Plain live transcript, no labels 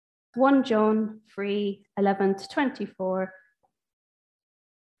1 John 3:11-24.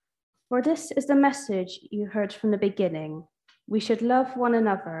 For this is the message you heard from the beginning. We should love one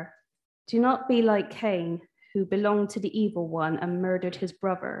another. Do not be like Cain, who belonged to the evil one and murdered his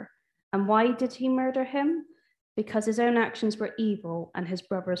brother. And why did he murder him? Because his own actions were evil and his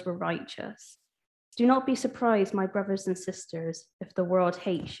brothers were righteous. Do not be surprised, my brothers and sisters, if the world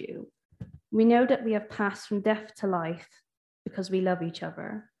hates you. We know that we have passed from death to life because we love each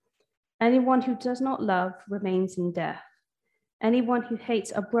other. Anyone who does not love remains in death. Anyone who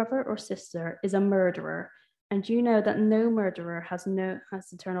hates a brother or sister is a murderer, and you know that no murderer has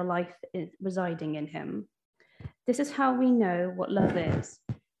eternal life residing in him. This is how we know what love is.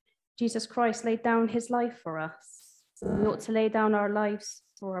 Jesus Christ laid down his life for us. We ought to lay down our lives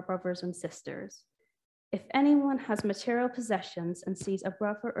for our brothers and sisters. If anyone has material possessions and sees a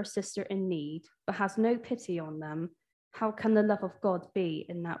brother or sister in need, but has no pity on them, how can the love of God be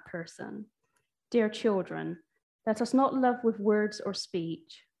in that person? Dear children, let us not love with words or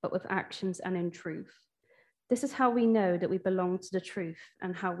speech, but with actions and in truth. This is how we know that we belong to the truth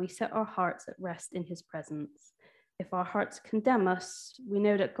and how we set our hearts at rest in his presence. If our hearts condemn us, we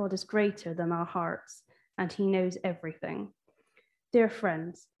know that God is greater than our hearts and he knows everything. Dear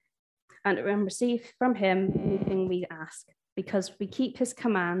friends, and receive from him anything we ask, because we keep his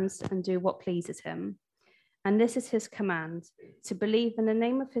commands and do what pleases him. And this is his command, to believe in the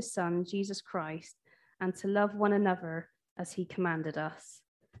name of his Son, Jesus Christ, and to love one another as he commanded us.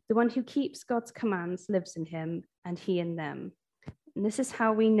 The one who keeps God's commands lives in him, and he in them. And this is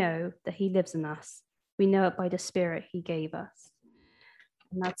how we know that he lives in us. We know it by the Spirit he gave us.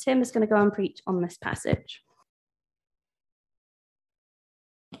 Now Tim is going to go and preach on this passage.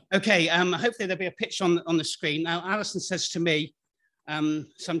 Okay, hopefully there'll be a picture on the screen. Now, Alison says to me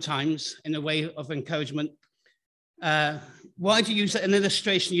sometimes in a way of encouragement, why do you use an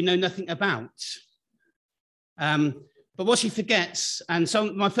illustration you know nothing about? But what she forgets, and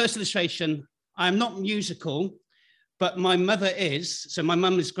so my first illustration, I'm not musical, but my mother is. So my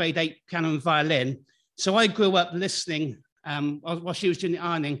mum is grade 8 piano and violin. So I grew up listening, while she was doing the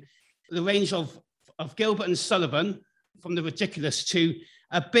ironing, the range of Gilbert and Sullivan, from the ridiculous to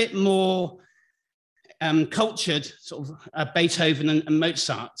a bit more cultured, sort of Beethoven and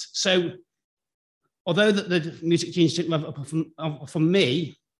Mozart. So although the music genes didn't rub up from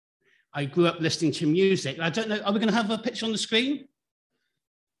me, I grew up listening to music. I don't know, are we going to have a picture on the screen?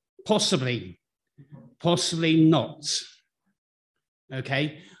 Possibly, possibly not.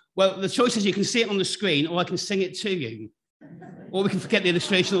 Okay, well, the choice is you can see it on the screen, or I can sing it to you, or we can forget the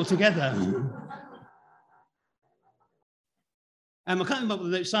illustration altogether. I can't remember what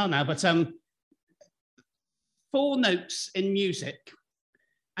the notes are now, but 4 notes in music,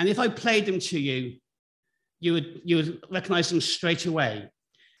 and if I played them to you, you would recognize them straight away.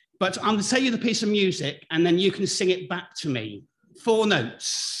 But I'm going to tell you the piece of music, and then you can sing it back to me. 4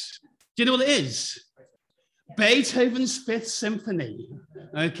 notes. Do you know what it is? Beethoven's 5th Symphony.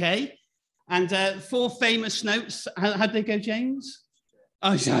 Okay. And 4 famous notes. How'd they go, James?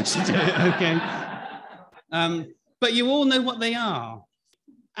 Oh, yes, I do. Okay. But you all know what they are.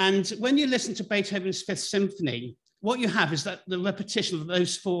 And when you listen to Beethoven's 5th Symphony, what you have is that the repetition of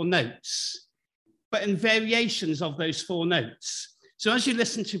those 4 notes, but in variations of those 4 notes. So as you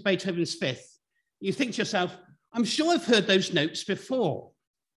listen to Beethoven's 5th, you think to yourself, I'm sure I've heard those notes before.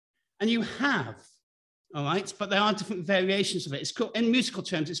 And you have, all right? But there are different variations of it. It's called, in musical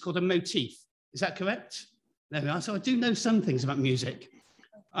terms, it's called a motif. Is that correct? There we are. So I do know some things about music.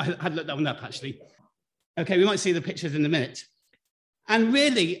 I had looked that one up, actually. Okay, we might see the pictures in a minute. And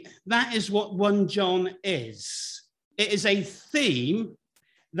really, that is what 1 John is. It is a theme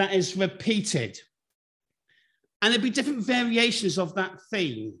that is repeated. And there'll be different variations of that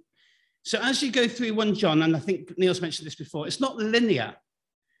theme. So as you go through 1 John, and I think Neil's mentioned this before, it's not linear.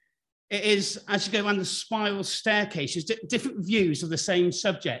 It is, as you go around the spiral staircases, different views of the same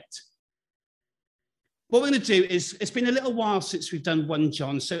subject. What we're going to do is, it's been a little while since we've done 1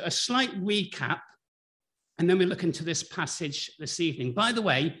 John, so a slight recap, and then we look into this passage this evening. By the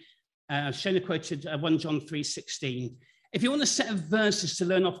way, Shona quoted 1 John 3:16. If you want a set of verses to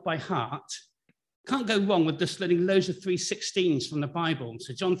learn off by heart, can't go wrong with just learning loads of 3:16s from the Bible.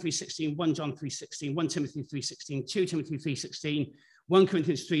 So John 3:16, 1 John 3:16, 1 Timothy 3:16, 2 Timothy 3:16, 1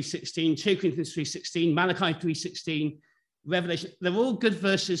 Corinthians 3:16, 2 Corinthians 3:16, Malachi 3:16, Revelation. They're all good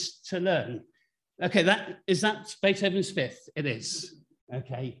verses to learn. Okay, is that Beethoven's 5th? It is.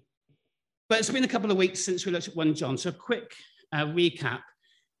 Okay. But it's been a couple of weeks since we looked at 1 John, so a quick recap.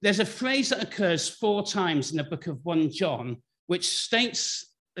 There's a phrase that occurs 4 times in the book of 1 John, which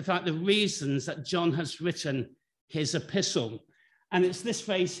states the reasons that John has written his epistle. And it's this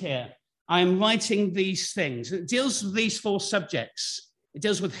phrase here, I am writing these things. It deals with these four subjects. It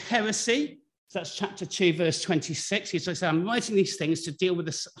deals with heresy. So that's chapter 2, verse 26. He says, I'm writing these things to deal with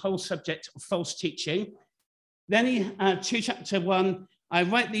this whole subject of false teaching. Then chapter 1, I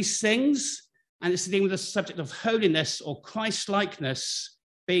write these things, and it's dealing with the subject of holiness or Christ-likeness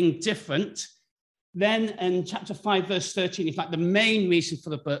being different. Then in chapter 5, verse 13, in fact, the main reason for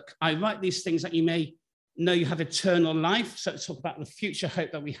the book, I write these things that you may know you have eternal life. So it's talk about the future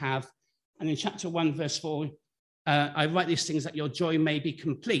hope that we have. And in chapter 1, verse 4, I write these things that your joy may be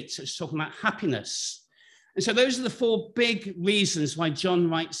complete. So it's talking about happiness. And so those are the four big reasons why John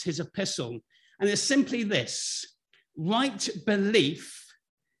writes his epistle. And it's simply this: right belief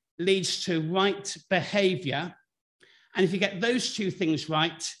leads to right behavior. And if you get those two things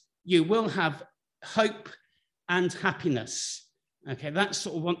right, you will have hope and happiness. Okay, that's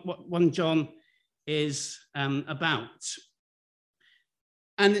sort of what 1 John is about.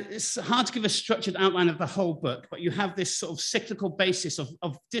 And it's hard to give a structured outline of the whole book, but you have this sort of cyclical basis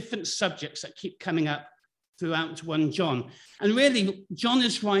of different subjects that keep coming up throughout 1 John. And really, John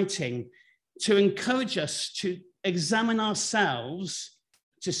is writing to encourage us to examine ourselves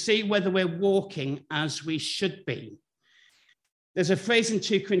to see whether we're walking as we should be. There's a phrase in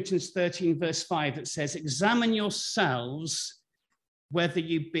 2 Corinthians 13, verse 5 that says, examine yourselves whether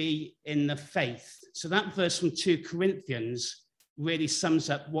you be in the faith. So that verse from 2 Corinthians really sums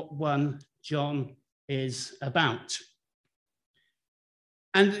up what 1 John is about.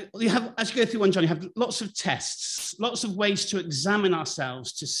 And you have, as you go through 1 John, you have lots of tests, lots of ways to examine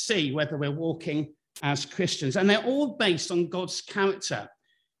ourselves to see whether we're walking as Christians. And they're all based on God's character.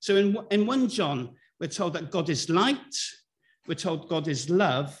 So in 1 John, we're told that God is light, we're told God is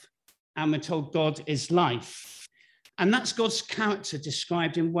love, and we're told God is life. And that's God's character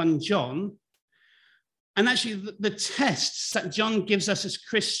described in 1 John. And actually, the tests that John gives us as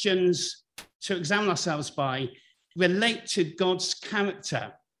Christians to examine ourselves by relate to God's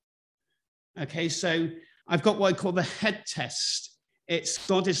character. Okay, so I've got what I call the head test. It's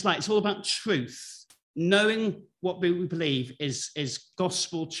God is light. It's all about truth, knowing what we believe is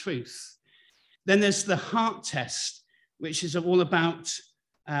gospel truth. Then there's the heart test, which is all about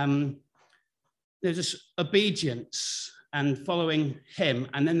there's obedience and following him.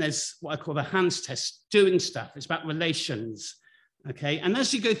 And then there's what I call the hands test, doing stuff. It's about relations, okay? And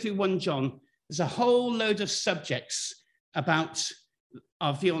as you go through 1 John, there's a whole load of subjects about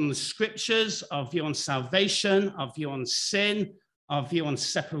our view on the scriptures, our view on salvation, our view on sin, our view on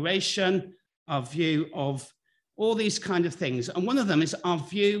separation, our view of all these kind of things. And one of them is our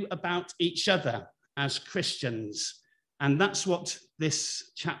view about each other as Christians. And that's what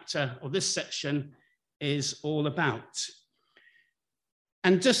this chapter or this section is all about.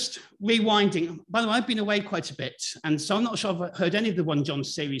 And just rewinding, by the way, I've been away quite a bit, and so I'm not sure I've heard any of the 1 John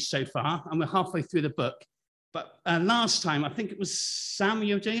series so far, and we're halfway through the book. But last time, I think it was Sam,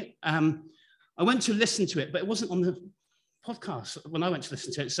 you were doing it. I went to listen to it, but it wasn't on the podcast when I went to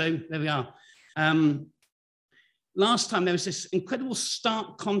listen to it, so there we are. Last time, there was this incredible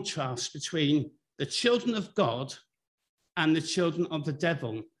stark contrast between the children of God and the children of the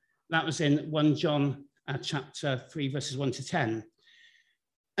devil. That was in 1 John chapter 3, verses 1 to 10.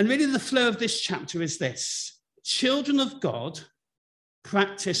 And really the flow of this chapter is this: children of God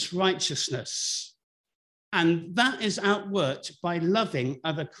practice righteousness, and that is outworked by loving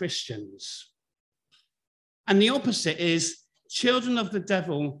other Christians. And the opposite is children of the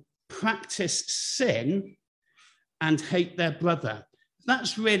devil practice sin and hate their brother.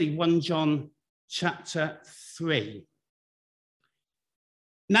 That's really 1 John chapter 3.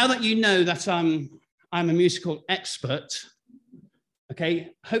 Now that you know that I'm a musical expert,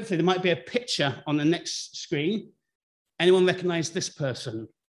 okay, hopefully there might be a picture on the next screen. Anyone recognize this person?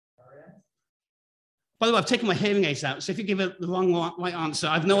 By the way, I've taken my hearing aids out, so if you give the wrong right answer,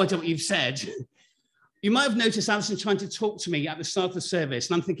 I have no idea what you've said. You might have noticed Alison trying to talk to me at the start of the service,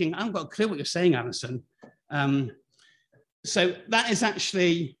 and I'm thinking, I haven't got a clue what you're saying, Alison. So that is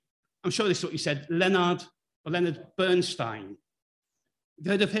actually, I'm sure this is what you said, Leonard Bernstein. You've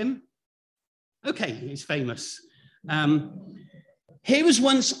heard of him? Okay, he's famous. He was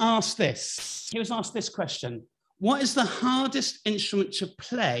once asked this. He was asked this question: what is the hardest instrument to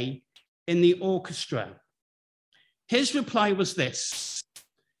play in the orchestra? His reply was this: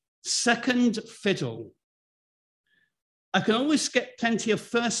 second fiddle. I can always get plenty of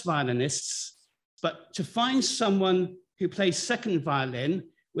first violinists, but to find someone who plays second violin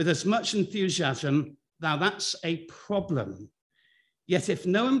with as much enthusiasm, now that's a problem. Yet if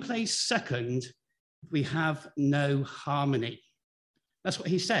no one plays second, we have no harmony. That's what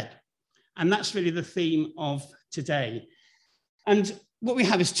he said. And that's really the theme of today. And what we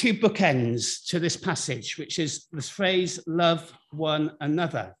have is two bookends to this passage, which is this phrase, love one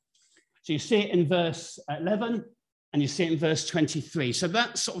another. So you see it in verse 11 and you see it in verse 23. So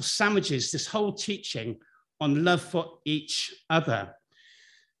that sort of sandwiches this whole teaching on love for each other.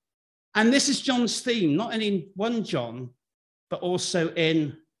 And this is John's theme, not only in 1 John, but also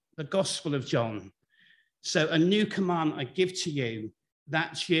in the Gospel of John. So a new command I give to you,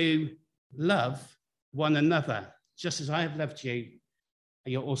 that you love one another, just as I have loved you,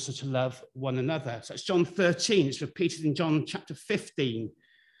 you're also to love one another. So it's John 13, it's repeated in John chapter 15.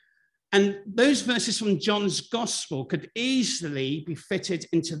 And those verses from John's Gospel could easily be fitted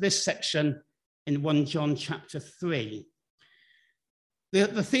into this section in 1 John chapter 3.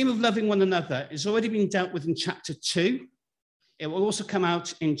 The theme of loving one another has already been dealt with in chapter 2. It will also come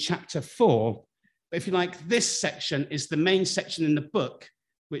out in chapter 4. But if you like, this section is the main section in the book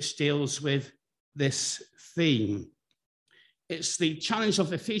which deals with this theme. It's the challenge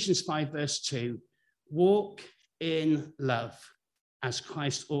of Ephesians 5, verse 2, walk in love, as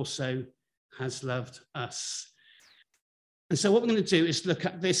Christ also has loved us. And so what we're going to do is look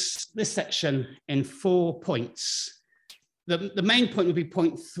at this section in 4 points. The main point will be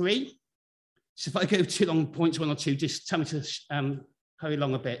point 3. So if I go too long, points 1 or 2, just tell me to hurry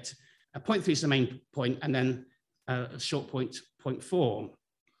along a bit. Point 3 is the main point, and then a short point 4.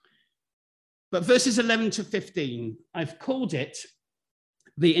 But verses 11 to 15, I've called it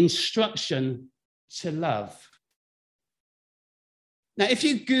the instruction to love. Now, if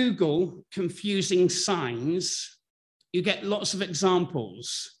you Google confusing signs, you get lots of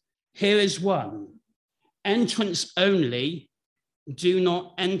examples. Here is one: entrance only, do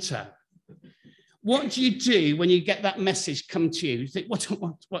not enter. What do you do when you get that message come to you? You think,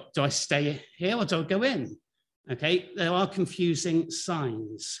 what do I stay here or do I go in? Okay, there are confusing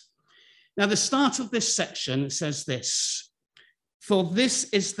signs. Now, the start of this section says this: for this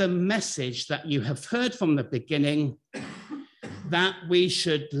is the message that you have heard from the beginning, that we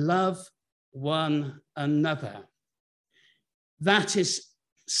should love one another. That is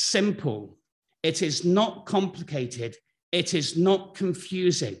simple. It is not complicated. It is not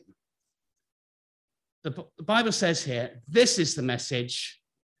confusing. The Bible says here, this is the message: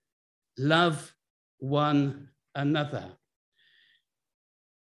 love one another.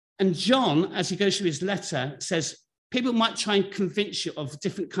 And John, as he goes through his letter, says people might try and convince you of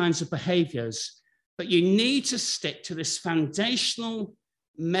different kinds of behaviors, but you need to stick to this foundational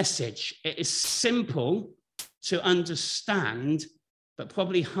message. It is simple to understand, but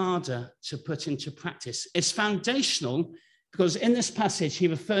probably harder to put into practice. It's foundational because in this passage, he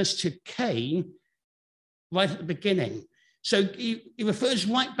refers to Cain right at the beginning. So he refers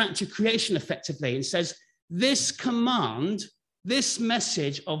right back to creation effectively and says, this command, this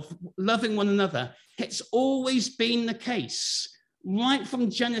message of loving one another, it's always been the case, right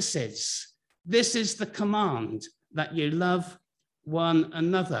from Genesis. This is the command, that you love one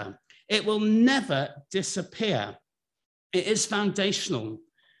another. It will never disappear. It is foundational.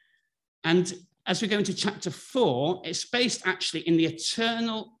 And as we go into chapter 4, it's based actually in the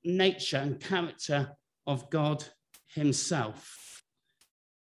eternal nature and character of God himself.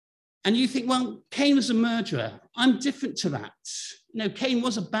 And you think, well, Cain was a murderer. I'm different to that. No, Cain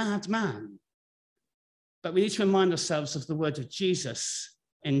was a bad man. But we need to remind ourselves of the word of Jesus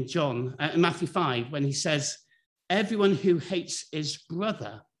in Matthew 5, when he says, everyone who hates his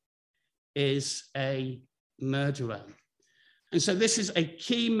brother is a murderer. And so this is a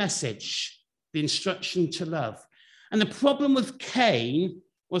key message, the instruction to love. And the problem with Cain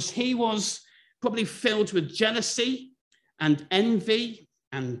was he was probably filled with jealousy and envy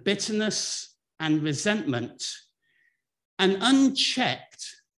and bitterness and resentment. And unchecked,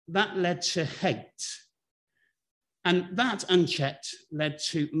 that led to hate. And that unchecked led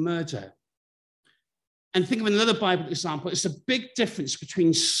to murder. And think of another Bible example. It's a big difference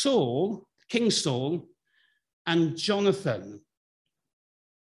between Saul, King Saul, and Jonathan,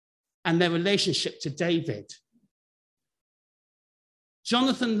 and their relationship to David.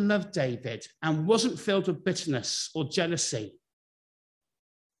 Jonathan loved David and wasn't filled with bitterness or jealousy.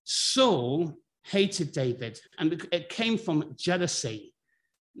 Saul hated David, and it came from jealousy.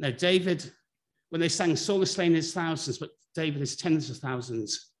 No, David, when they sang, Saul has slain his thousands, but David his tens of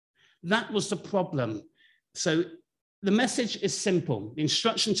thousands. That was the problem. So the message is simple. The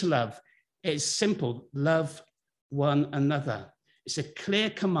instruction to love is simple. Love one another. It's a clear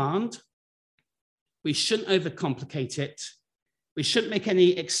command. We shouldn't overcomplicate it. We shouldn't make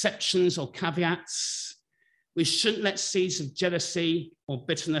any exceptions or caveats. We shouldn't let seeds of jealousy or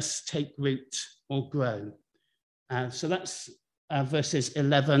bitterness take root or grow. So that's verses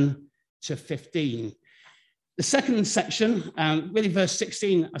 11 to 15. The second section, really verse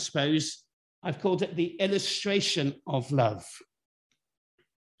 16, I suppose, I've called it the illustration of love.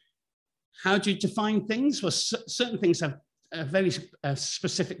 How do you define things? Well, certain things have very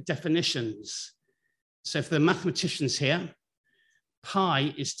specific definitions. So for the mathematicians here,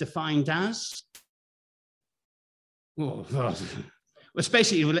 pi is defined as, it's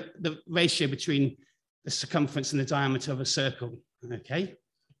basically the ratio between the circumference and the diameter of a circle, okay?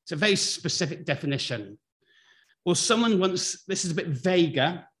 It's a very specific definition. Or someone once, this is a bit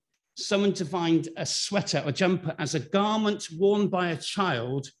vaguer, someone defined a sweater or jumper as a garment worn by a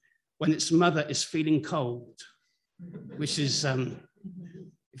child when its mother is feeling cold, which is,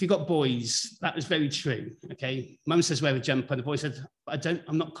 if you've got boys, that is very true, okay? Mum says wear a jumper, and the boy said,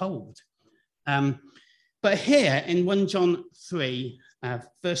 I'm not cold. But here in 1 John 3,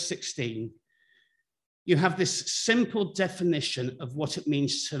 verse 16, you have this simple definition of what it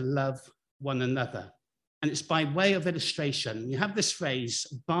means to love one another. And it's by way of illustration. You have this phrase,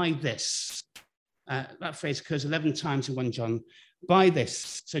 by this. That phrase occurs 11 times in 1 John, by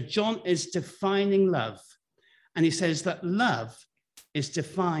this. So John is defining love. And he says that love is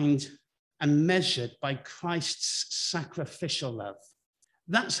defined and measured by Christ's sacrificial love.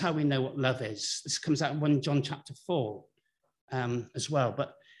 That's how we know what love is. This comes out in 1 John chapter 4 as well.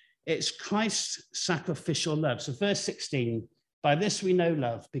 But it's Christ's sacrificial love. So verse 16, by this we know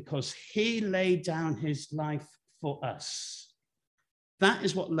love, because he laid down his life for us. That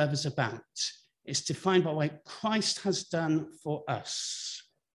is what love is about. It's defined by what Christ has done for us.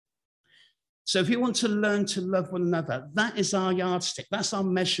 So if you want to learn to love one another, that is our yardstick. That's our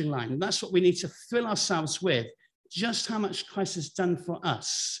measuring line. That's what we need to thrill ourselves with, just how much Christ has done for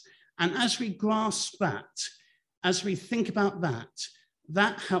us. And as we grasp that, as we think about that,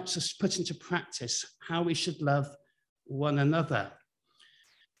 that helps us put into practice how we should love one another.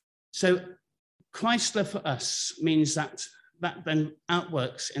 So Christ's love for us means that then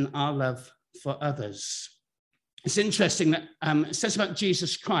outworks in our love for others. It's interesting that it says about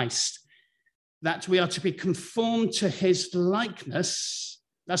Jesus Christ that we are to be conformed to his likeness.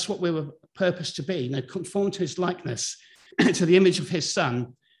 That's what we were purposed to be, conformed to his likeness, to the image of his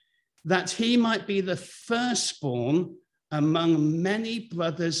Son, that he might be the firstborn among many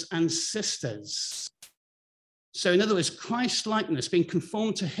brothers and sisters. So in other words, Christ's likeness, being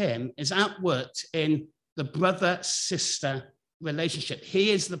conformed to him, is outworked in the brother-sister relationship.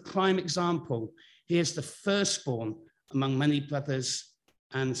 He is the prime example. He is the firstborn among many brothers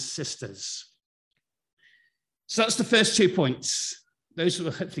and sisters. So that's the first 2 points. Those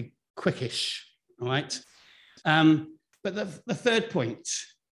were hopefully quickish, all right? But the third point,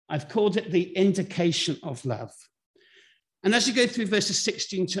 I've called it the indication of love. And as you go through verses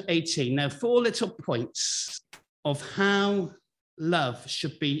 16 to 18, there are 4 little points of how love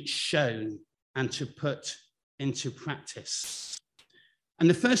should be shown and to put into practice. And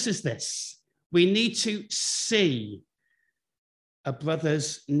the first is this: we need to see a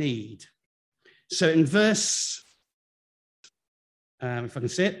brother's need. So in verse, if I can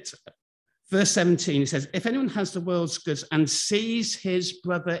see it, verse 17, it says, if anyone has the world's goods and sees his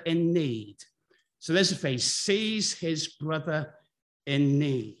brother in need. So there's a phrase, sees his brother in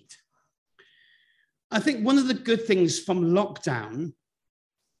need. I think one of the good things from lockdown,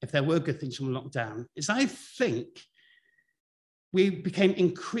 if there were good things from lockdown, is I think we became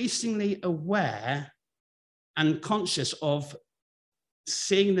increasingly aware and conscious of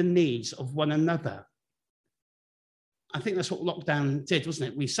seeing the needs of one another. I think that's what lockdown did,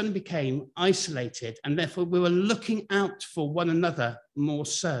 wasn't it? We suddenly became isolated, and therefore we were looking out for one another more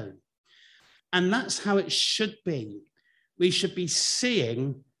so. And that's how it should be. We should be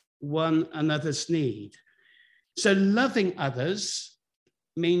seeing one another's need. So loving others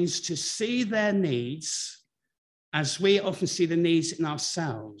means to see their needs as we often see the needs in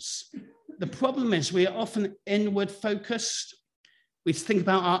ourselves. The problem is we are often inward focused. We think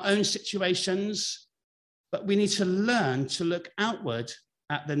about our own situations, but we need to learn to look outward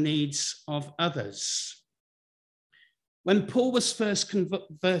at the needs of others. When Paul was first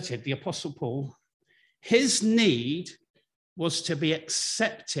converted, the Apostle Paul, his need was to be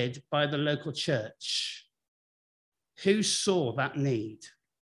accepted by the local church. Who saw that need?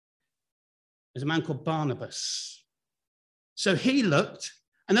 There's a man called Barnabas. So he looked,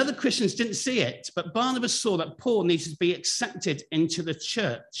 and other Christians didn't see it, but Barnabas saw that Paul needed to be accepted into the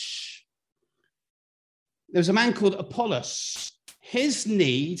church. There was a man called Apollos. His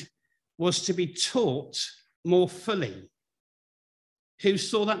need was to be taught more fully. Who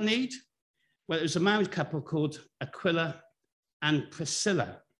saw that need? Well, it was a married couple called Aquila and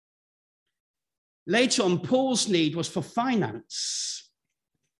Priscilla. Later on, Paul's need was for finance.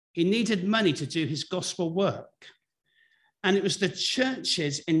 He needed money to do his gospel work. And it was the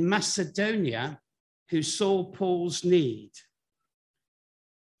churches in Macedonia who saw Paul's need.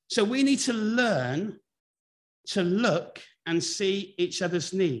 So we need to learn to look and see each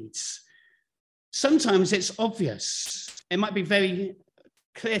other's needs. Sometimes it's obvious. It might be very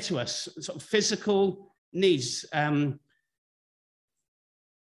clear to us, sort of physical needs.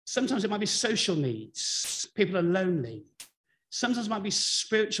 Sometimes it might be social needs. People are lonely. Sometimes it might be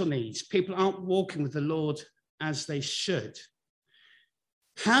spiritual needs. People aren't walking with the Lord as they should.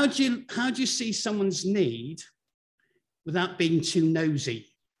 How do you see someone's need without being too nosy?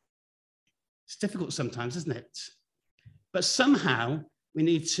 It's difficult sometimes, isn't it? But somehow we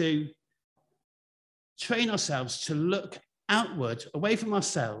need to train ourselves to look outward, away from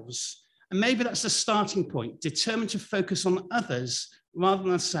ourselves. And maybe that's the starting point, determined to focus on others rather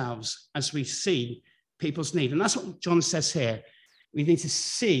than ourselves as we see people's need. And that's what John says here. We need to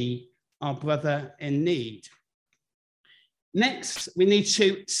see our brother in need. Next, we need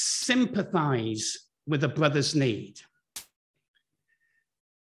to sympathize with a brother's need.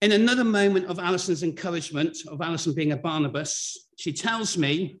 In another moment of Alison's encouragement, of Alison being a Barnabas, she tells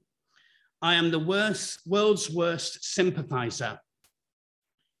me, I am the world's worst sympathizer.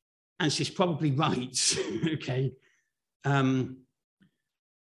 And she's probably right, okay?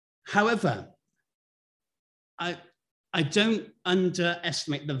 However, I don't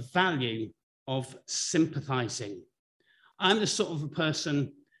underestimate the value of sympathizing. I'm the sort of a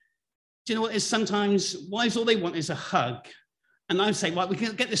person, do you know what it is sometimes? Why is all they want is a hug? And I say, right, we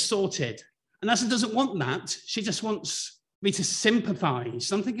can get this sorted. And Alison doesn't want that. She just wants me to sympathize.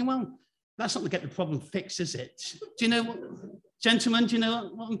 So I'm thinking, well, that's not to get the problem fixed, is it? Do you know what, gentlemen, do you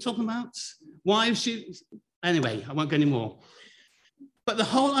know what I'm talking about? Wives, anyway, I won't go anymore. But the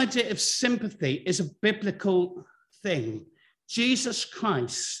whole idea of sympathy is a biblical thing. Jesus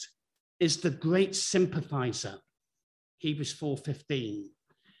Christ is the great sympathizer. Hebrews 4:15.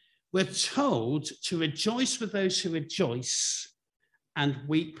 We're told to rejoice with those who rejoice and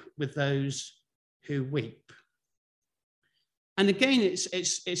weep with those who weep. And again,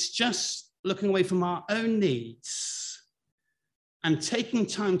 it's just looking away from our own needs and taking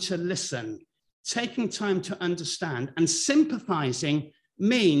time to listen, taking time to understand, and sympathizing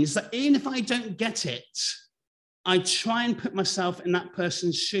means that even if I don't get it, I try and put myself in that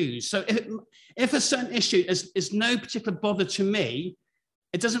person's shoes. So if a certain issue is no particular bother to me,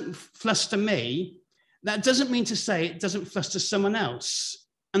 it doesn't fluster me, that doesn't mean to say it doesn't fluster someone else.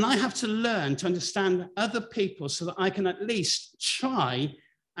 And I have to learn to understand other people so that I can at least try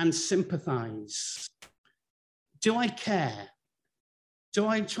and sympathize. Do I care? Do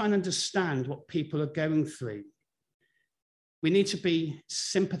I try and understand what people are going through? We need to be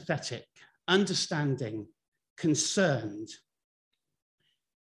sympathetic, understanding, concerned.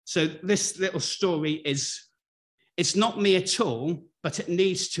 So this little story it's not me at all, but it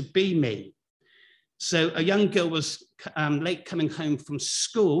needs to be me. So a young girl was late coming home from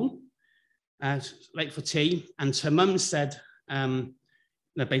school, late for tea, and her mum said, made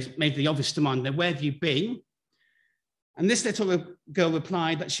the obvious demand, where have you been? And this little girl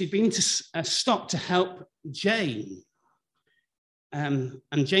replied that she'd been to stop to help Jane. And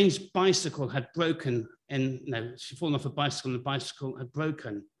Jane's bicycle had broken she'd fallen off a bicycle and the bicycle had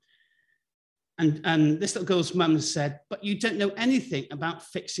broken. And this little girl's mum said, but you don't know anything about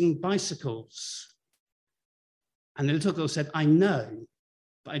fixing bicycles. And the little girl said, I know,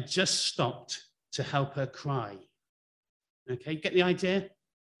 but I just stopped to help her cry. Okay, get the idea?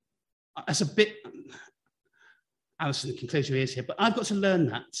 That's a bit, Alison can close your ears here, but I've got to learn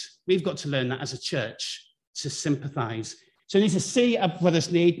that. We've got to learn that as a church, to sympathize. So we need to see a brother's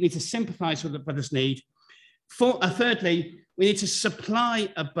need, we need to sympathize with a brother's need. Thirdly, we need to supply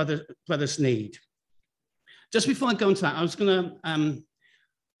a brother's need. Just before I go into that,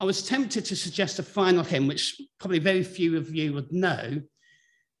 I was tempted to suggest a final hymn, which probably very few of you would know.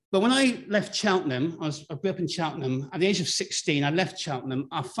 But when I left Cheltenham, I grew up in Cheltenham. At the age of 16, I left Cheltenham.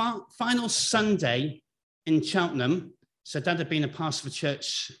 Our final Sunday in Cheltenham, so Dad had been a pastor of a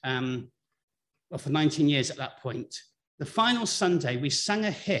church for 19 years at that point. The final Sunday, we sang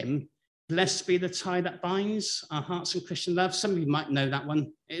a hymn, Blessed be the tie that binds our hearts in Christian love. Some of you might know that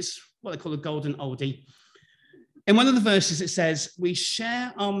one. It's what they call a golden oldie. In one of the verses, it says, we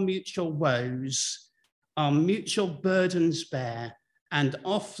share our mutual woes, our mutual burdens bear, and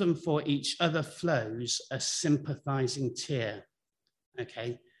often for each other flows a sympathizing tear.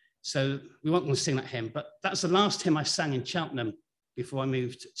 Okay, so we won't want to sing that hymn, but that's the last hymn I sang in Cheltenham before I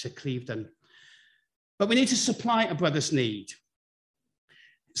moved to Clevedon. But we need to supply a brother's need.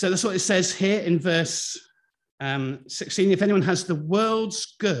 So that's what it says here in verse 16, if anyone has the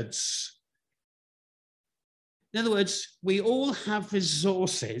world's goods. In other words, we all have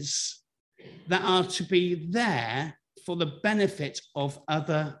resources that are to be there for the benefit of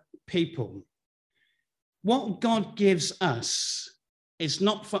other people. What God gives us is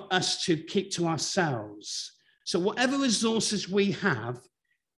not for us to keep to ourselves. So whatever resources we have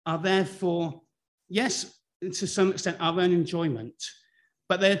are there for, yes, to some extent, our own enjoyment,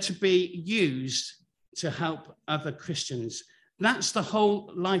 but they're to be used to help other Christians. That's the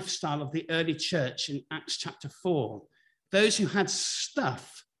whole lifestyle of the early church in Acts chapter 4. Those who had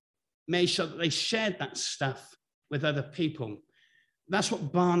stuff made sure that they shared that stuff with other people. That's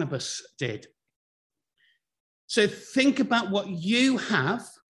what Barnabas did. So think about what you have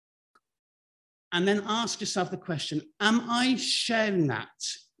and then ask yourself the question, am I sharing that,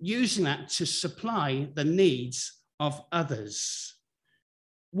 using that to supply the needs of others?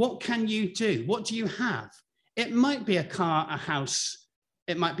 What can you do? What do you have? It might be a car, a house.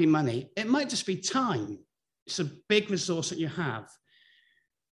 It might be money. It might just be time. It's a big resource that you have.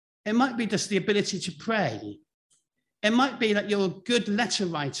 It might be just the ability to pray. It might be that you're a good letter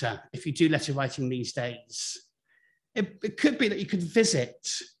writer, if you do letter writing these days. It could be that you could visit,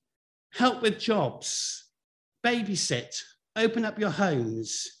 help with jobs, babysit, open up your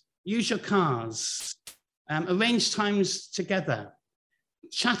homes, use your cars, arrange times together,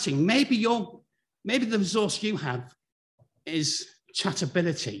 chatting. Maybe the resource you have is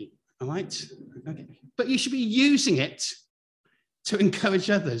chatability, all right? Okay. But you should be using it to encourage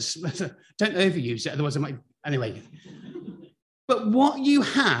others. Don't overuse it, otherwise it might, anyway. But what you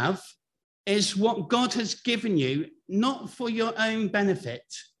have is what God has given you, not for your own benefit,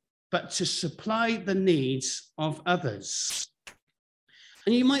 but to supply the needs of others.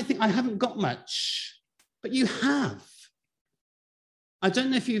 And you might think, I haven't got much, but you have. I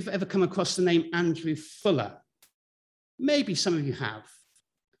don't know if you've ever come across the name Andrew Fuller. Maybe some of you have.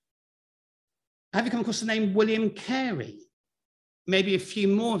 Have you come across the name William Carey? Maybe a few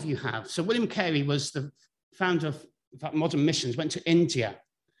more of you have. So William Carey was the founder of Modern Missions, went to India.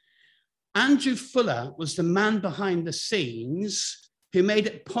 Andrew Fuller was the man behind the scenes who made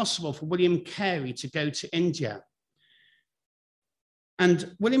it possible for William Carey to go to India.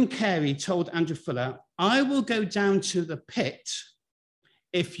 And William Carey told Andrew Fuller, I will go down to the pit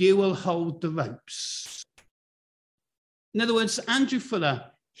if you will hold the ropes. In other words, Andrew Fuller,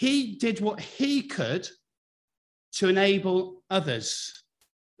 he did what he could to enable others,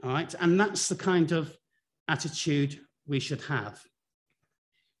 all right? And that's the kind of attitude we should have.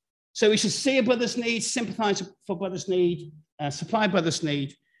 So we should see a brother's need, sympathize for brother's need, supply brother's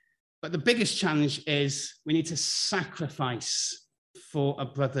need. But the biggest challenge is we need to sacrifice for a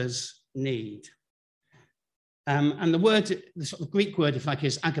brother's need. And the word, the sort of Greek word, if like,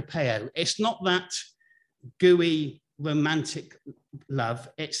 is agapeo. It's not that gooey, romantic love.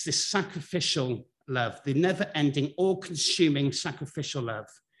 It's this sacrificial love, the never-ending, all-consuming sacrificial love.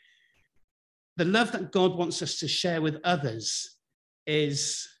 The love that God wants us to share with others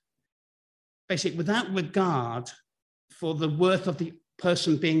is basically without regard for the worth of the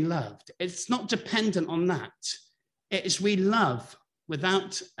person being loved. It's not dependent on that. It is we love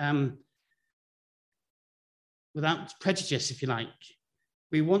without prejudice, if you like.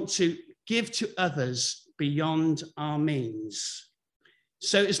 We want to give to others beyond our means.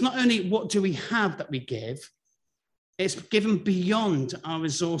 So it's not only what do we have that we give, it's given beyond our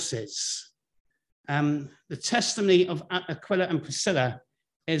resources. The testimony of Aquila and Priscilla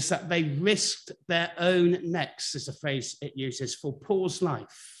is that they risked their own necks, is the phrase it uses, for Paul's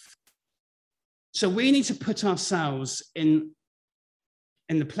life. So we need to put ourselves in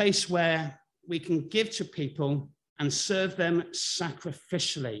the place where we can give to people and serve them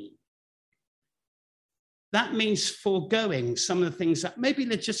sacrificially. That means foregoing some of the things that may be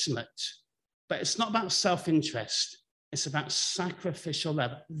legitimate, but it's not about self-interest. It's about sacrificial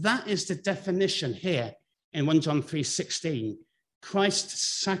love. That is the definition here in 1 John 3:16.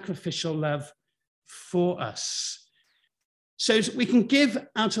 Christ's sacrificial love for us. So we can give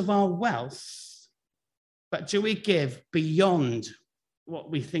out of our wealth, but do we give beyond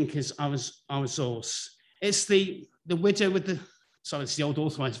what we think is our resource? It's the widow with it's the old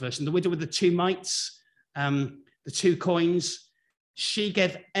authorized version, the widow with the 2 mites, the 2 coins. She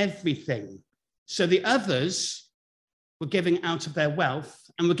gave everything. So the others were giving out of their wealth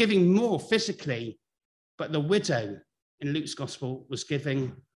and were giving more physically, but the widow in Luke's gospel was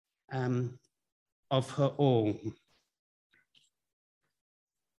giving of her all.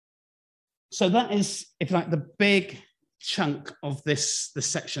 So that is, if you like, the big chunk of this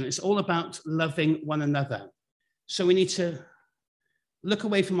section. It's all about loving one another. So we need to look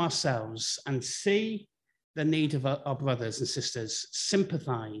away from ourselves and see the need of our brothers and sisters,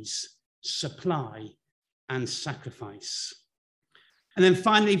 sympathize, supply, and sacrifice. And then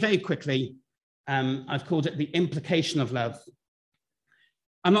finally, very quickly, I've called it the implication of love.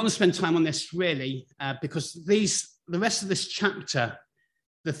 I'm not going to spend time on this really, because the rest of this chapter,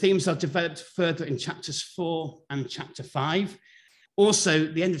 the themes are developed further in chapters 4 and chapter 5. Also,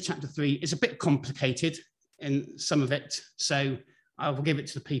 the end of chapter 3 is a bit complicated in some of it, so I will give it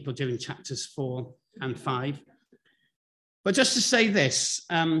to the people doing chapters 4 and 5. But just to say this,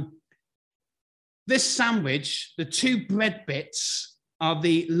 this sandwich, the two bread bits are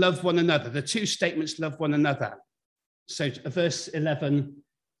the love one another, the two statements love one another. So verse 11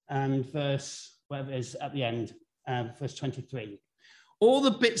 and verse, whatever it is at the end, verse 23. All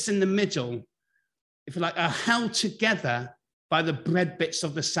the bits in the middle, if you like, are held together by the bread bits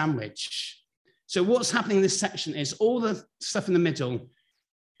of the sandwich. So what's happening in this section is all the stuff in the middle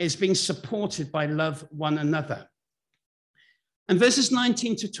is being supported by love one another. And verses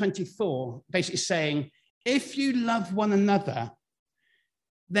 19 to 24 basically saying, if you love one another,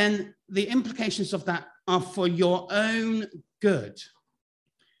 then the implications of that are for your own good.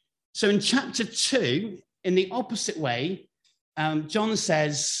 So in chapter 2, in the opposite way, John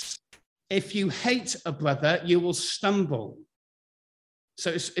says, if you hate a brother, you will stumble. So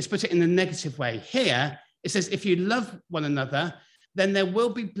it's put it in the negative way. Here, it says, if you love one another, then there will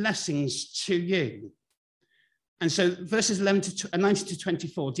be blessings to you. And so verses 19 to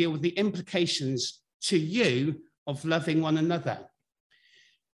 24 deal with the implications to you of loving one another.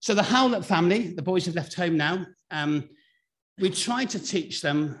 So the Howlett family, the boys have left home now, we tried to teach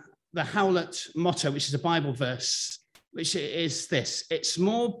them the Howlett motto, which is a Bible verse, which is this: it's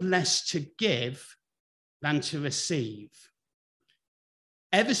more blessed to give than to receive.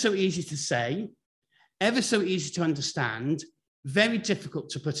 Ever so easy to say, ever so easy to understand, very difficult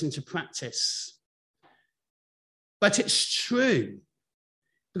to put into practice. But it's true,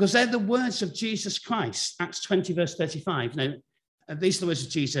 because they're the words of Jesus Christ, Acts 20, verse 35. No, these are the words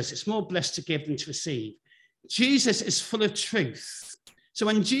of Jesus. It's more blessed to give than to receive. Jesus is full of truth. So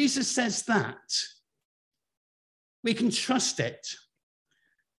when Jesus says that, we can trust it.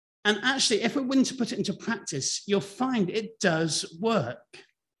 And actually, if we're willing to put it into practice, you'll find it does work.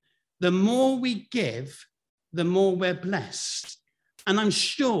 The more we give, the more we're blessed. And I'm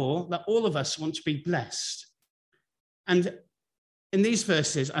sure that all of us want to be blessed. And in these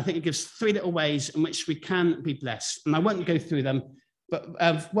verses, I think it gives 3 little ways in which we can be blessed. And I won't go through them,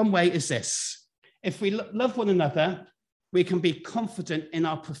 but one way is this: if we love one another, we can be confident in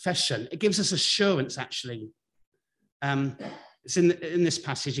our profession. It gives us assurance, actually. It's in this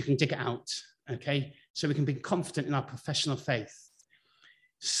passage, you can dig it out, okay? So we can be confident in our professional faith.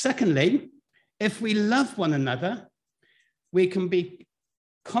 Secondly, if we love one another, we can be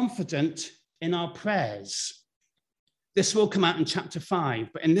confident in our prayers. This will come out in chapter 5,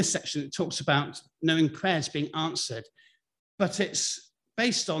 but in this section, it talks about knowing prayers being answered, but it's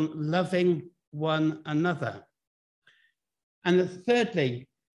based on loving one another. And thirdly,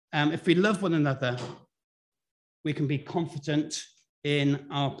 if we love one another, we can be confident in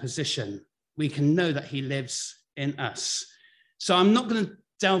our position. We can know that he lives in us. So I'm not going to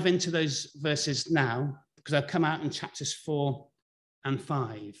delve into those verses now, because they'll come out in chapters 4 and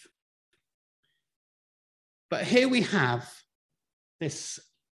 5. But here we have this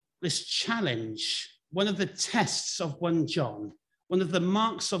challenge, one of the tests of 1 John, one of the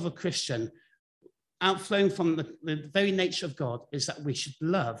marks of a Christian, outflowing from the very nature of God, is that we should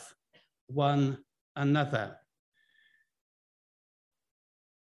love one another.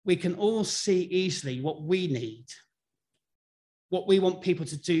 We can all see easily what we need, what we want people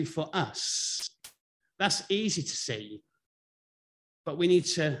to do for us. That's easy to see, but we need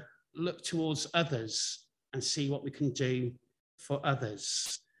to look towards others and see what we can do for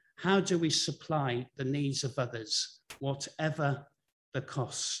others. How do we supply the needs of others, whatever the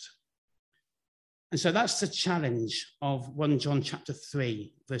cost? And so that's the challenge of 1 John chapter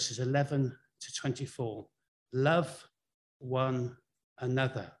 3, verses 11 to 24. Love one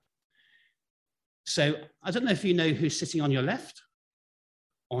another. So I don't know if you know who's sitting on your left,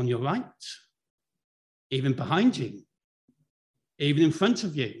 on your right, even behind you, even in front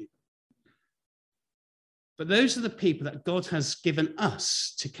of you. But those are the people that God has given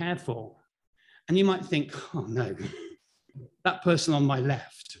us to care for. And you might think, oh no, that person on my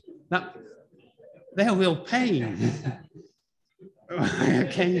left, they're a real pain.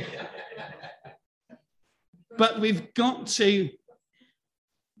 Okay. But we've got to,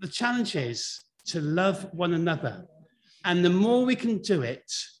 the challenge is to love one another. And the more we can do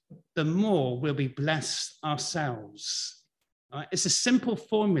it, the more we'll be blessed ourselves. Right? It's a simple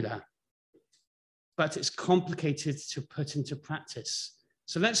formula, but it's complicated to put into practice.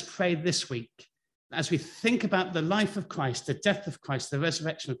 So let's pray this week as we think about the life of Christ, the death of Christ, the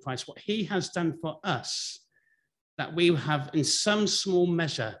resurrection of Christ, what he has done for us, that we have in some small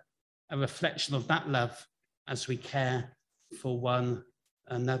measure a reflection of that love as we care for one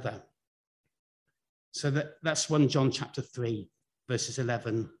another. So that's 1 John chapter 3, verses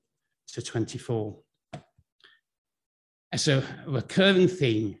 11 to 24. It's a recurring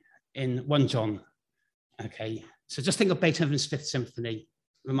theme in 1 John. Okay, so just think of Beethoven's Fifth Symphony,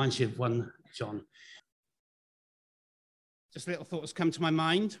 reminds you of 1 John. Just a little thought has come to my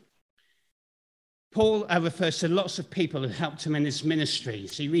mind. Paul refers to lots of people who helped him in his ministry.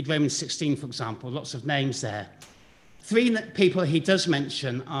 So you read Romans 16, for example, lots of names there. 3 people he does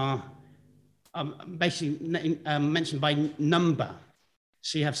mention are basically mentioned by number.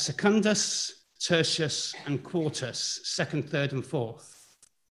 So you have Secundus, Tertius, and Quartus, 2nd, 3rd, and 4th.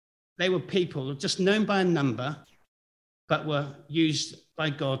 They were people just known by a number, but were used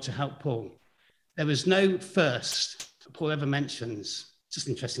by God to help Paul. There was no first Paul ever mentions. Just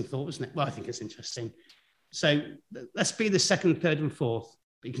an interesting thought, isn't it? Well, I think it's interesting. So let's be the 2nd, 3rd, and 4th,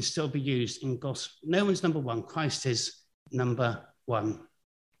 but you can still be used in gospel. No one's number 1. Christ is number 1.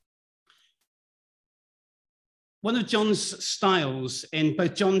 One of John's styles in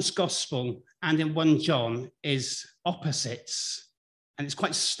both John's gospel and in 1 John is opposites. And it's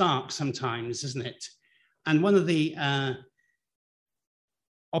quite stark sometimes, isn't it? And one of the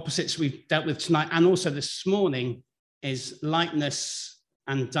opposites we've dealt with tonight and also this morning is lightness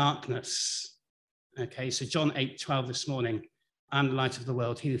and darkness. Okay, so John 8:12 this morning, I'm the light of the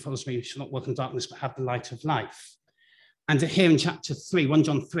world. He who follows me shall not walk in darkness, but have the light of life. And here in chapter 3, 1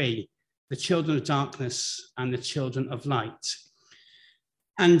 John 3, the children of darkness and the children of light.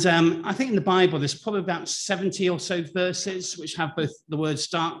 And I think in the Bible, there's probably about 70 or so verses which have both the words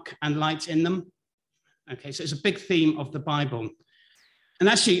dark and light in them. Okay, so it's a big theme of the Bible. And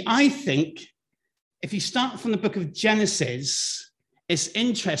actually, I think if you start from the book of Genesis, it's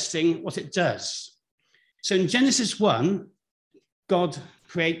interesting what it does. So in Genesis 1, God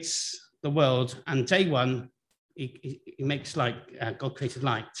creates the world, and day 1, he makes light, God created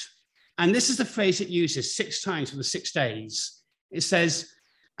light. And this is the phrase it uses 6 times for the 6 days. It says,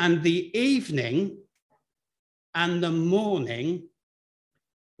 and the evening and the morning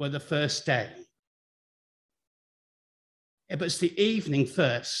were the first day. But it's the evening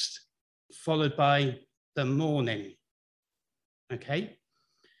first, followed by the morning. Okay?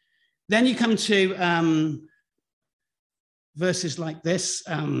 Then you come to verses like this,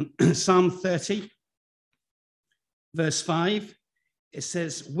 Psalm 30, verse 5. It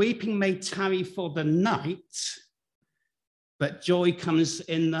says, weeping may tarry for the night, but joy comes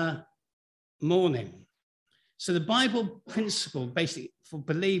in the morning. So the Bible principle basically for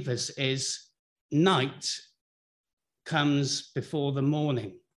believers is night comes before the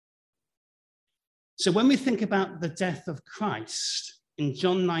morning. So when we think about the death of Christ in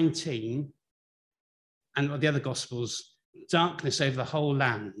John 19 and the other Gospels, darkness over the whole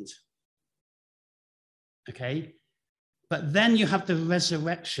land. Okay? But then you have the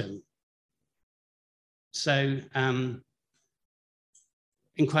resurrection. So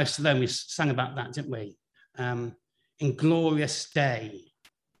in Christ alone, we sang about that, didn't we? In glorious day.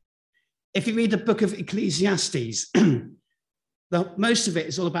 If you read the book of Ecclesiastes, most of it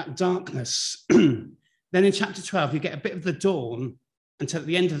is all about darkness. Then in chapter 12, you get a bit of the dawn, until at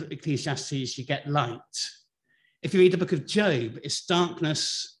the end of Ecclesiastes, you get light. If you read the book of Job, it's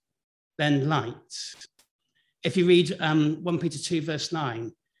darkness, then light. If you read 1 Peter 2, verse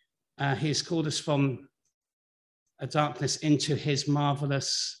 9, he has called us from a darkness into his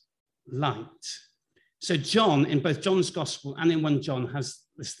marvelous light. So John, in both John's gospel and in 1 John, has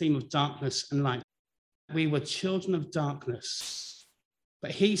this theme of darkness and light. We were children of darkness,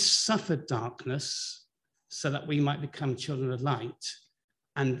 but he suffered darkness so that we might become children of light.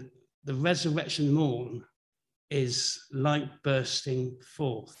 And the resurrection morn is light bursting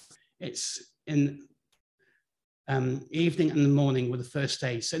forth. It's in evening and the morning were the first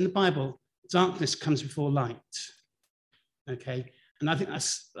days. So in the Bible, darkness comes before light. Okay, and I think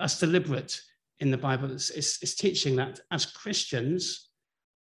that's deliberate in the Bible. It's teaching that as Christians,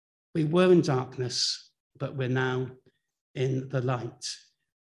 we were in darkness, but we're now in the light.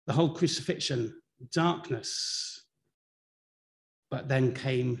 The whole crucifixion, darkness, but then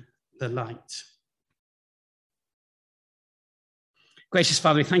came the light. Gracious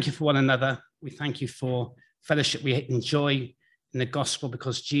Father, we thank you for one another. We thank you for fellowship we enjoy in the gospel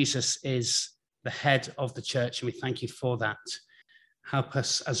because Jesus is the head of the church, and we thank you for that. Help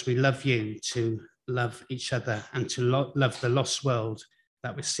us as we love you to love each other and to love the lost world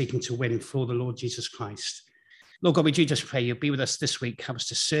that we're seeking to win for the Lord Jesus Christ. Lord God, we do just pray you'll be with us this week. Help us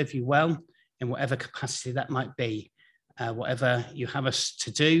to serve you well in whatever capacity that might be. Whatever you have us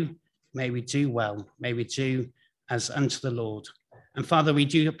to do, may we do well. May we do as unto the Lord. And Father, we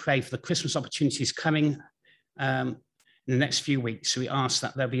do pray for the Christmas opportunities coming in the next few weeks. So we ask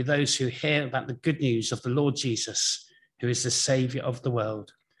that there'll be those who hear about the good news of the Lord Jesus, who is the Saviour of the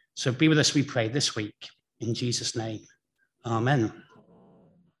world. So be with us, we pray, this week. In Jesus' name, amen.